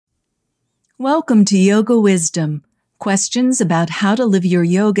Welcome to Yoga Wisdom. Questions about how to live your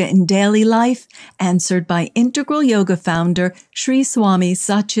yoga in daily life, answered by Integral Yoga founder Sri Swami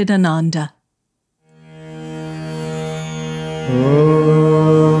Satchidananda.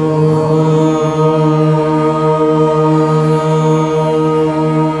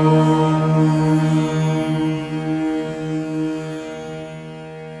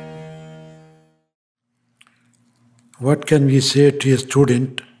 What can we say to a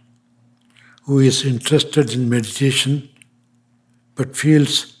student who is interested in meditation but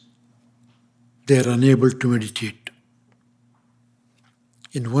feels they are unable to meditate?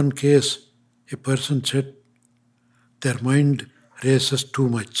 In one case, a person said their mind races too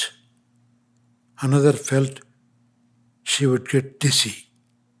much. Another felt she would get dizzy.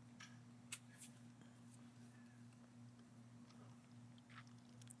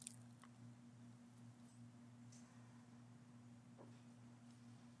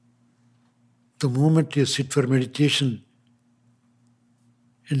 The moment you sit for meditation,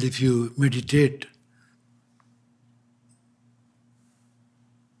 and if you meditate,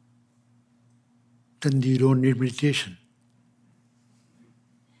 then you don't need meditation.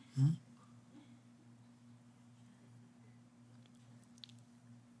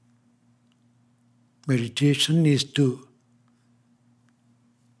 Meditation is to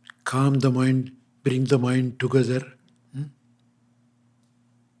calm the mind, bring the mind together.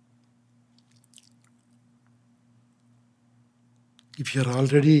 If you're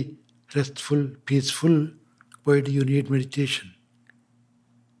already restful, peaceful, why do you need meditation?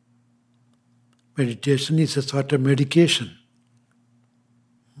 Meditation is a sort of medication.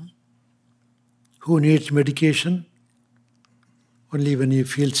 Who needs medication? Only when you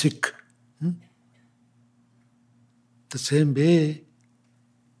feel sick. The same way,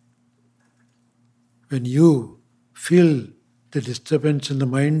 when you feel the disturbance in the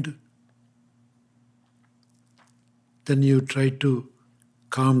mind, then you try to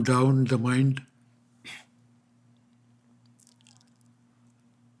calm down the mind.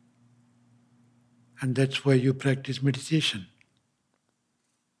 And that's why you practice meditation.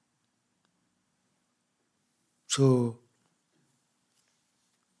 So,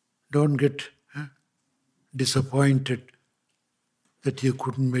 don't get disappointed that you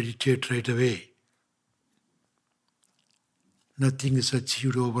couldn't meditate right away. Nothing is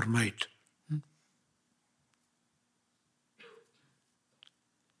achieved overnight.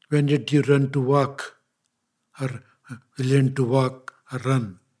 When did you learn to walk or learn to walk or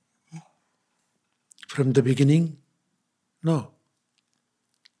run? From the beginning? No.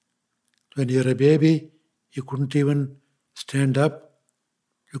 When you were a baby, you couldn't even stand up,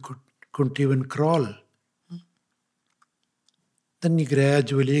 you couldn't even crawl. Then you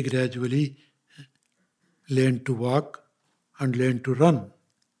gradually learn to walk and learn to run.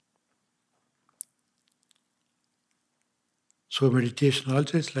 So meditation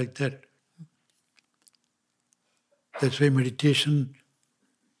also is like that. That's why meditation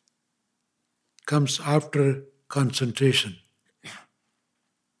comes after concentration.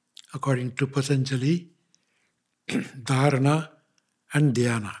 According to Patanjali, dharana and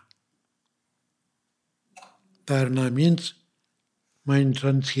dhyana. Dharana means mind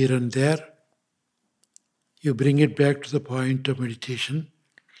runs here and there. You bring it back to the point of meditation.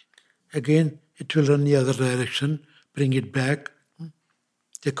 Again, it will run the other direction. Bring it back.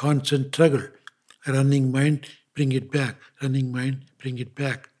 The constant struggle. Running mind, bring it back. Running mind, bring it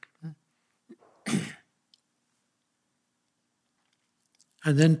back.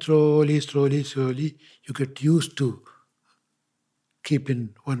 And then slowly, you get used to keep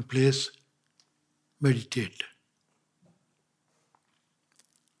in one place, meditate.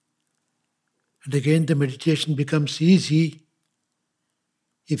 And again, the meditation becomes easy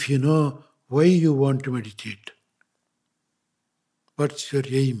if you know why you want to meditate. What's your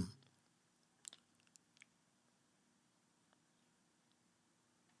aim?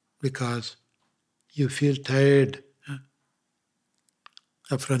 Because you feel tired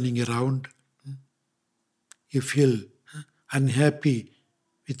of running around. You feel unhappy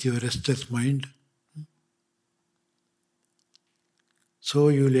with your restless mind. So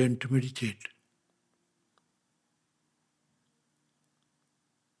you learn to meditate.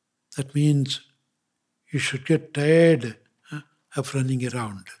 That means you should get tired of running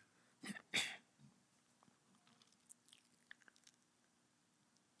around.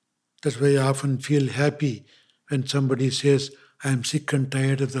 That's why I often feel happy when somebody says, I am sick and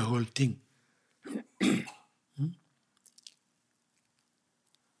tired of the whole thing.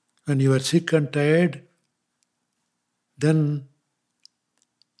 When you are sick and tired, then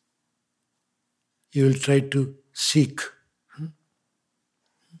you will try to seek.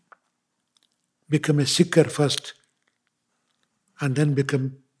 become a seeker first and then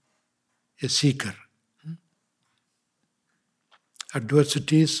become a seeker.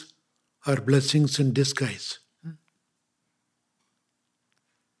 Adversities are blessings in disguise.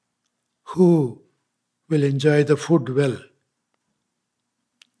 Who will enjoy the food well?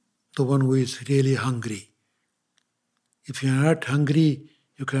 The one who is really hungry. If you are not hungry,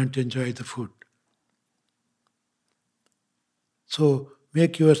 you can't enjoy the food. So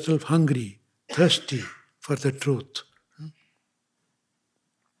make yourself hungry, thirsty for the truth.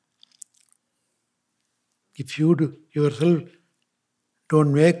 If you yourself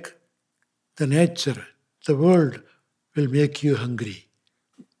don't make, the nature, the world will make you hungry.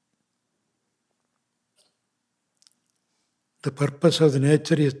 The purpose of the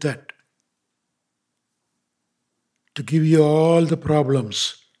nature is that, to give you all the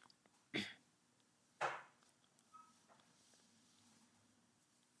problems.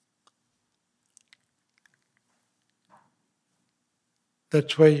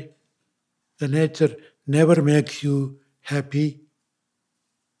 That's why the nature never makes you happy.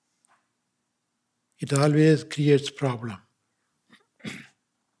 It always creates problem.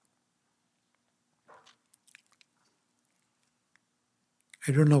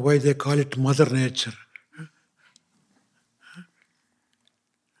 I don't know why they call it Mother Nature.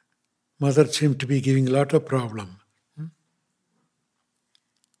 Mother seems to be giving a lot of problem.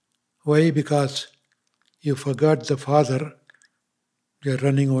 Why? Because you forgot the father, you are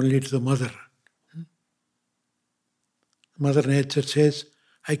running only to the mother. Mother Nature says,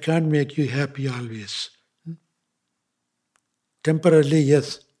 I can't make you happy always. Temporarily,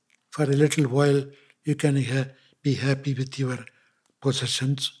 yes, for a little while you can be happy with your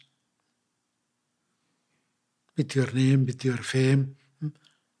possessions, with your name, with your fame,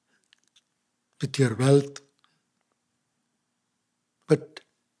 with your wealth. But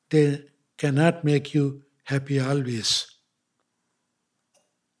they cannot make you happy always.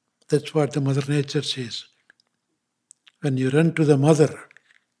 That's what the Mother Nature says. When you run to the mother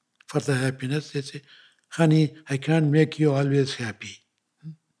for the happiness, they say, honey, I can't make you always happy.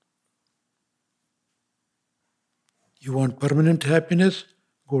 You want permanent happiness?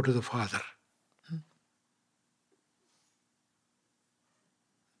 Go to the father.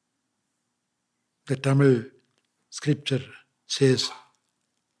 The Tamil scripture says,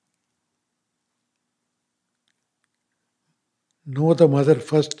 know the mother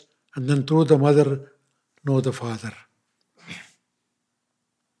first, and then through the mother, know the father.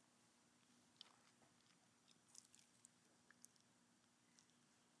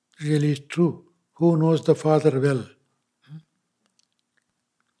 Really true. Who knows the father well?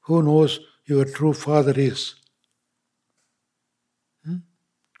 Who knows your true father is?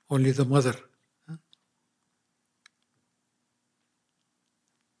 Only the mother.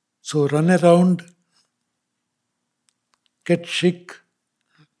 So run around, get sick,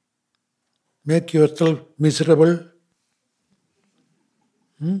 make yourself miserable,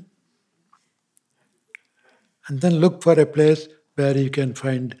 and then look for a place where you can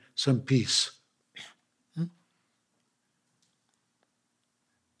find some peace.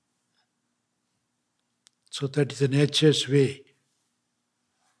 So that is the nature's way.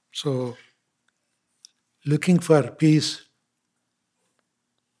 So looking for peace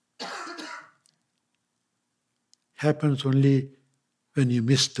happens only when you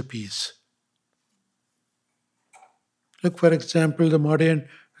miss the peace. Look, for example, the modern,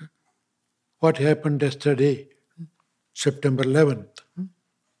 what happened yesterday, September 11th.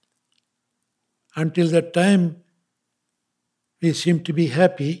 Until that time, we seem to be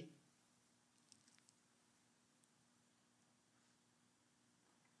happy.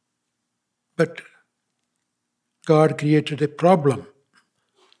 But God created a problem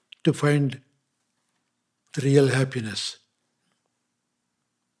to find the real happiness.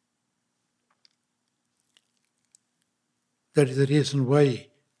 That is the reason why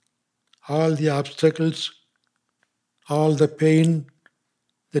all the obstacles, all the pain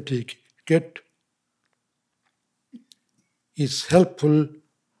that we get is helpful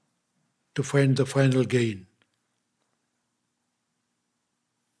to find the final gain.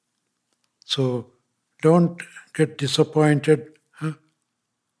 So don't get disappointed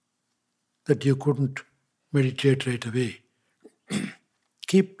that you couldn't meditate right away.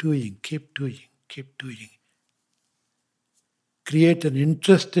 Keep doing. Create an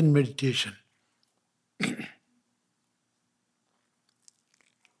interest in meditation.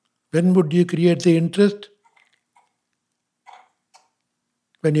 When would you create the interest?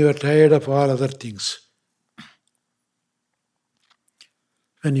 When you are tired of all other things.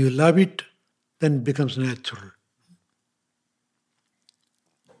 When you love it, then it becomes natural.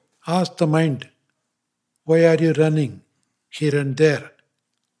 Ask the mind, Why are you running here and there?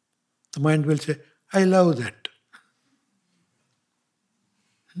 The mind will say, I love that.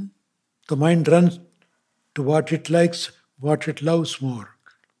 The mind runs to what it likes, what it loves more.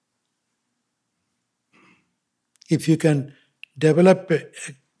 If you can develop a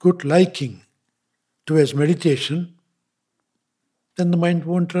good liking towards meditation, then the mind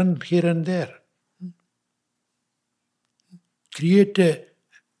won't run here and there. Create a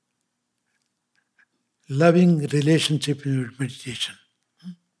loving relationship in your meditation.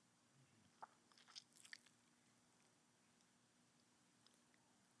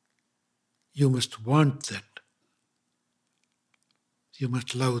 You must want that. You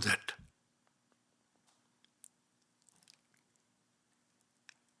must love that.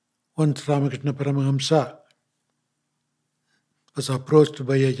 Once Ramakrishna Paramahamsa was approached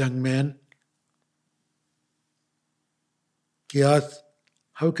by a young man. He asked,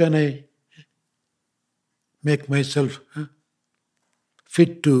 how can I make myself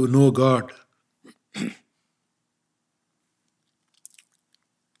fit to know God?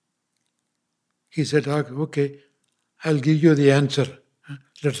 He said, okay, I'll give you the answer.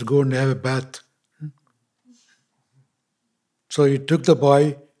 Let's go and have a bath. So he took the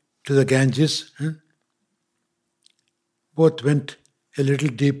boy to the Ganges. Both went a little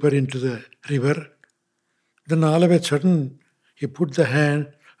deeper into the river. Then all of a sudden, he put the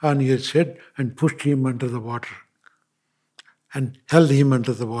hand on his head and pushed him under the water and held him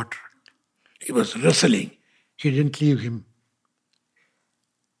under the water. He was wrestling. He didn't leave him.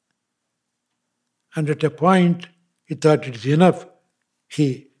 And at a point, he thought it is enough.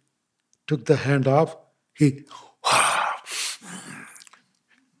 He took the hand off. Then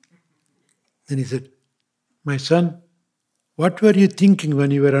he said, my son, what were you thinking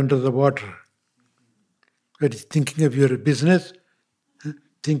when you were under the water? Were you thinking of your business?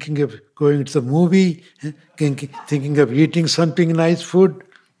 Thinking of going to the movie? Thinking of eating something nice food?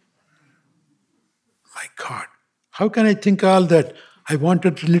 My God, how can I think all that? I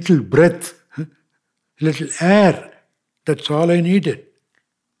wanted a little breath, a little air. That's all I needed.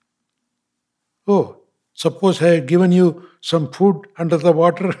 Oh, suppose I had given you some food under the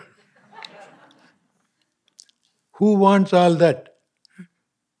water? Who wants all that?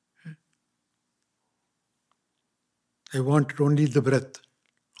 I wanted only the breath.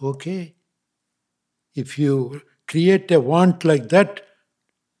 Okay. If you create a want like that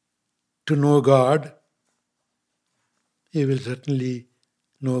to know God, you will certainly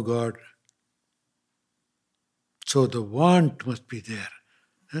know God. So the want must be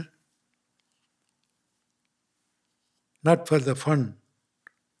there. Not for the fun.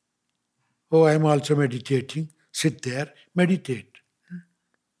 Oh, I am also meditating. Sit there, meditate.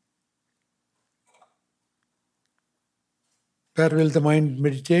 Where will the mind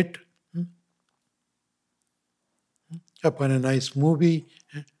meditate? Upon a nice movie,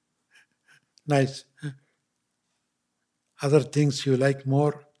 nice other things you like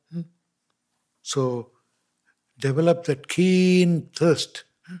more. So develop that keen thirst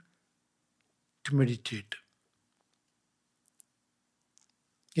to meditate.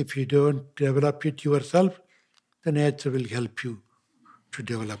 If you don't develop it yourself, the nature will help you to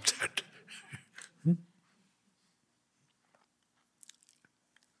develop that.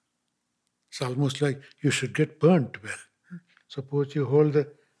 It's almost like you should get burnt well. Suppose you hold a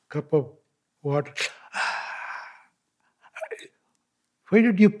cup of water. Why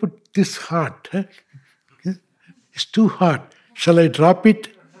did you put this hot? It's too hot. Shall I drop it?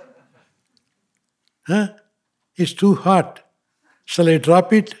 It's too hot. Shall I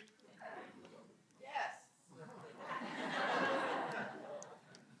drop it?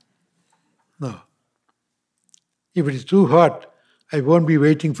 No. If it is too hot, I won't be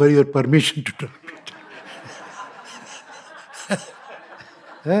waiting for your permission to drop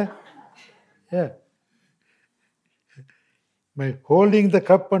it. Yeah. My holding the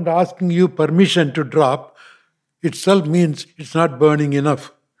cup and asking you permission to drop itself means it's not burning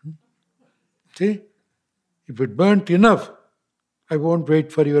enough. See? If it burnt enough, I won't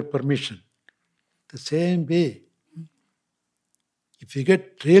wait for your permission. The same way, if you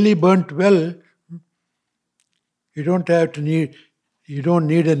get really burnt well, you don't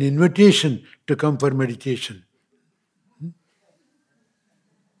need an invitation to come for meditation.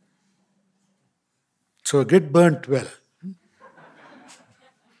 So get burnt well.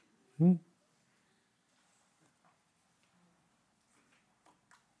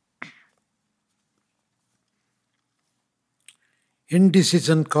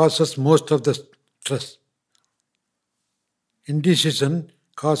 Indecision causes most of the stress. Indecision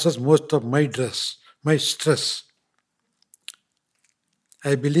causes most of my stress.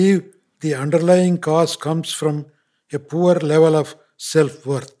 I believe the underlying cause comes from a poor level of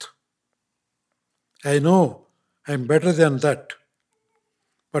self-worth. I know I'm better than that,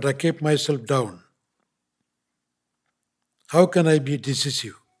 but I keep myself down. How can I be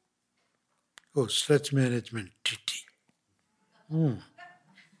decisive? Oh, stress management, TT.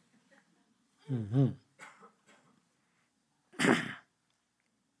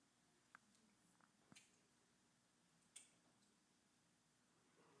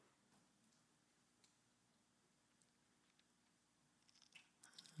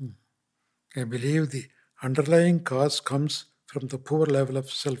 I believe the underlying cause comes from the poor level of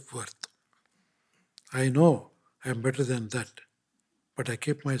self-worth. I know I'm better than that, but I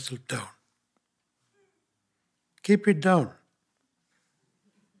keep myself down. Keep it down.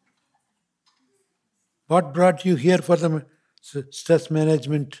 What brought you here for the stress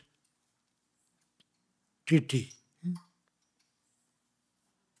management, TT?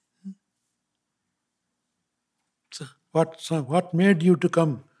 So what made you to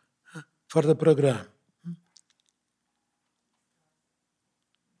come for the program?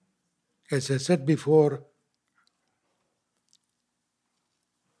 As I said before,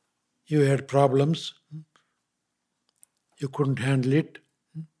 you had problems, you couldn't handle it,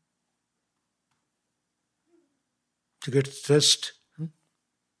 you get stressed.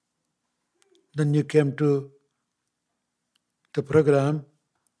 Then you came to the program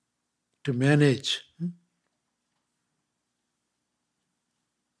to manage.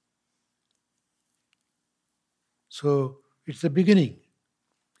 So it's the beginning.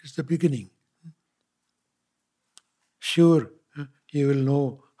 It's the beginning. Sure, you will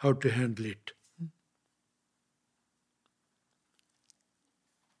know how to handle it.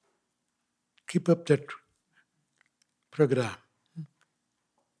 Keep up that program.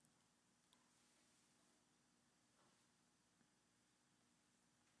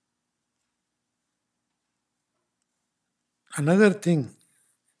 Another thing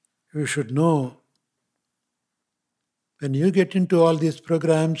you should know, when you get into all these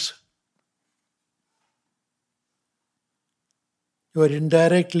programs, you are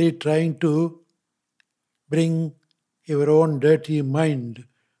indirectly trying to bring your own dirty mind,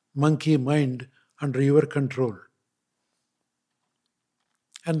 monkey mind, under your control.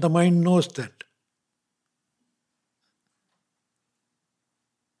 And the mind knows that.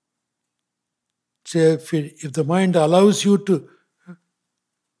 So if the mind allows you to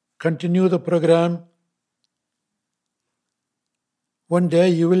continue the program, one day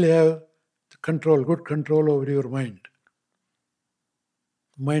you will have control, good control over your mind.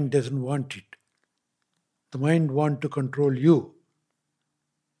 The mind doesn't want it. The mind wants to control you.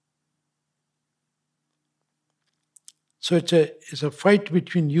 So it's a fight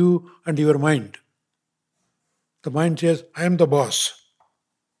between you and your mind. The mind says, I am the boss.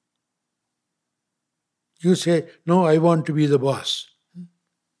 You say, no, I want to be the boss.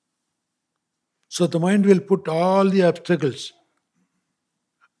 So the mind will put all the obstacles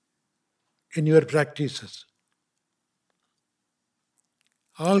in your practices.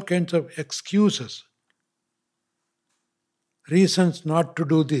 All kinds of excuses, reasons not to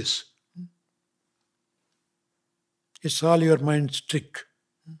do this. It's all your mind's trick.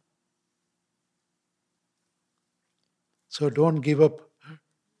 So don't give up.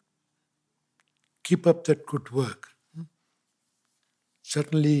 Keep up that good work.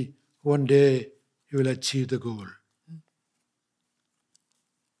 Certainly, one day you will achieve the goal.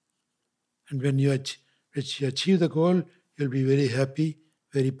 And when you achieve the goal, you'll be very happy,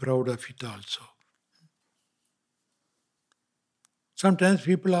 very proud of it also. Sometimes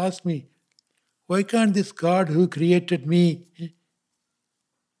people ask me, why can't this God who created me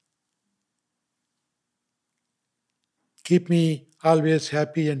keep me always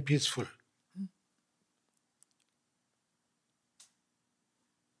happy and peaceful?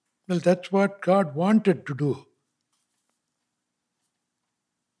 Well, that's what God wanted to do.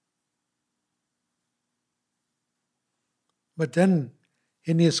 But then,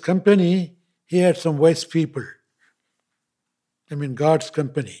 in his company, he had some wise people. God's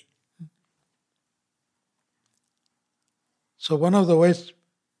company. So one of the wise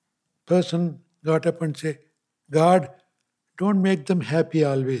person got up and said, God, don't make them happy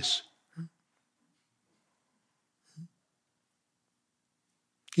always.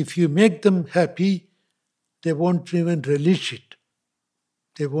 If you make them happy, they won't even relish it.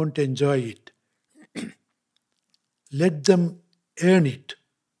 They won't enjoy it. Let them earn it.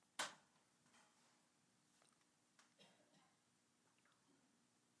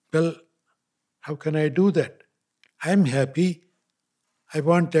 Well, how can I do that? I'm happy. I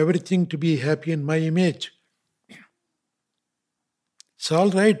want everything to be happy in my image. It's all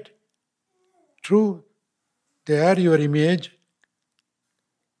right. True, they are your image,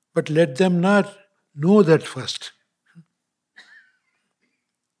 but let them not know that first.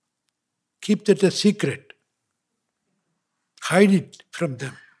 Keep that a secret. Hide it from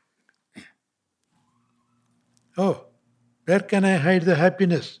them. Oh, where can I hide the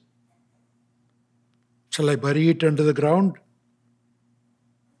happiness? Shall I bury it under the ground?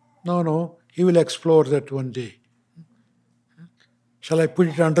 No, he will explore that one day. Shall I put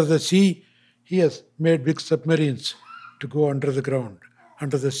it under the sea? He has made big submarines to go under the ground,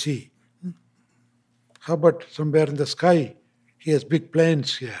 under the sea. How about somewhere in the sky? He has big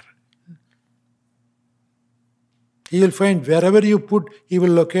planes here. He will find wherever you put, he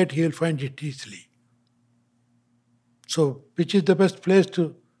will locate, he will find it easily. So, which is the best place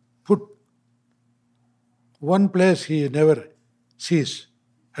to put? One place he never sees,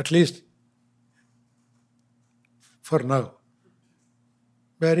 at least for now.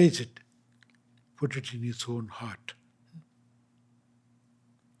 Where is it? Put it in his own heart.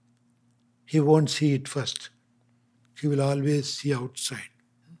 He won't see it first. He will always see outside.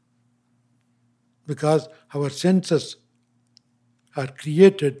 Because our senses are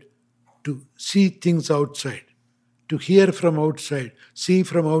created to see things outside, to hear from outside, see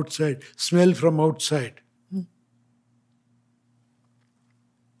from outside, smell from outside.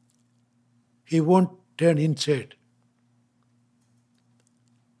 He won't turn inside.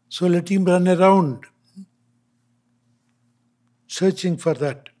 So let him run around, searching for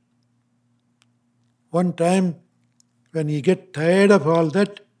that. One time, when he gets tired of all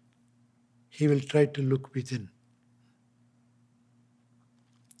that, he will try to look within.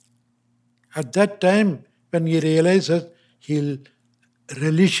 At that time, when he realizes, he'll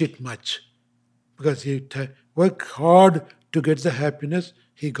relish it much. Because he worked hard to get the happiness,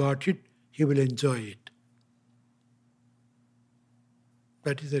 he got it, he will enjoy it.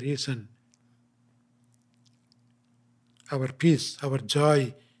 That is the reason our peace, our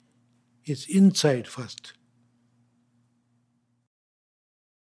joy is inside first.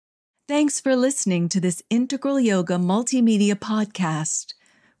 Thanks for listening to this Integral Yoga Multimedia podcast.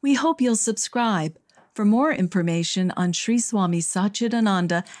 We hope you'll subscribe. For more information on Sri Swami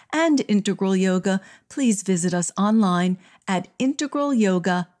Satchidananda and Integral Yoga, please visit us online at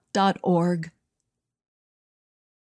integralyoga.org.